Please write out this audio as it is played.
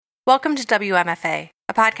Welcome to WMFA,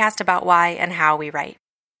 a podcast about why and how we write.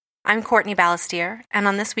 I'm Courtney Balestier, and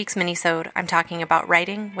on this week's minisode, I'm talking about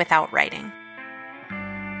writing without writing.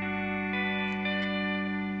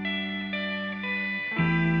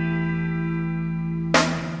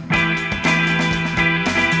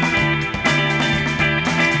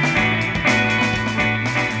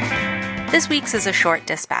 This week's is a short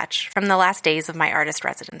dispatch from the last days of my artist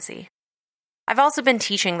residency. I've also been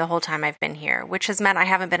teaching the whole time I've been here, which has meant I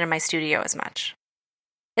haven't been in my studio as much.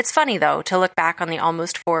 It's funny, though, to look back on the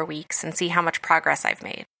almost 4 weeks and see how much progress I've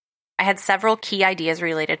made. I had several key ideas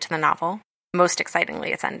related to the novel, most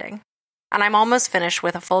excitingly its ending, and I'm almost finished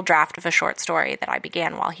with a full draft of a short story that I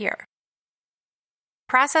began while here.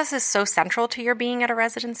 Process is so central to your being at a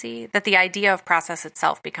residency that the idea of process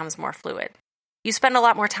itself becomes more fluid. You spend a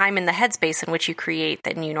lot more time in the headspace in which you create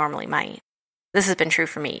than you normally might. This has been true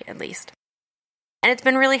for me, at least. And it's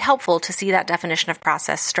been really helpful to see that definition of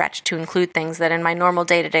process stretched to include things that in my normal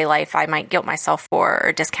day-to-day life I might guilt myself for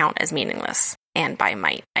or discount as meaningless. And by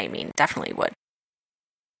might, I mean definitely would.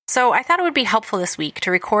 So I thought it would be helpful this week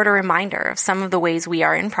to record a reminder of some of the ways we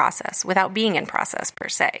are in process without being in process per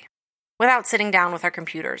se, without sitting down with our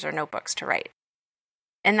computers or notebooks to write.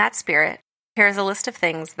 In that spirit, here is a list of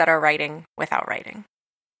things that are writing without writing.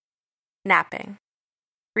 Napping,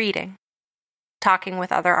 reading, talking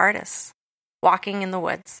with other artists, walking in the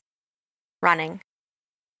woods, running,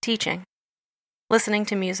 teaching, listening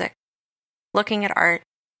to music, looking at art,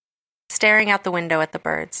 staring out the window at the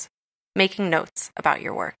birds, making notes about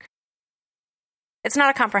your work. It's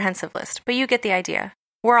not a comprehensive list, but you get the idea.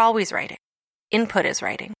 We're always writing. Input is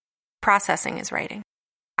writing. Processing is writing.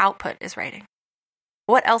 Output is writing.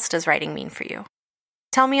 What else does writing mean for you?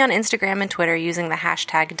 Tell me on Instagram and Twitter using the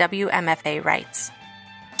hashtag WMFAWrites.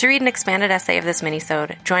 To read an expanded essay of this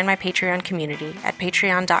minisode, join my Patreon community at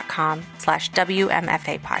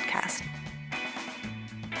patreon.com/WMFA podcast.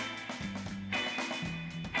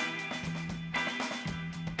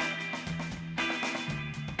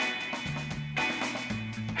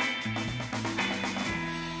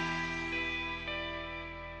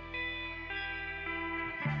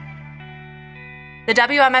 The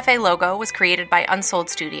WMFA logo was created by Unsold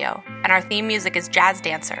Studio, and our theme music is Jazz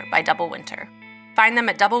Dancer by Double Winter. Find them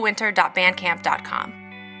at doublewinter.bandcamp.com.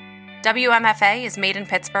 WMFA is made in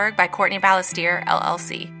Pittsburgh by Courtney Balestier,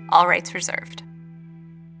 LLC. All rights reserved.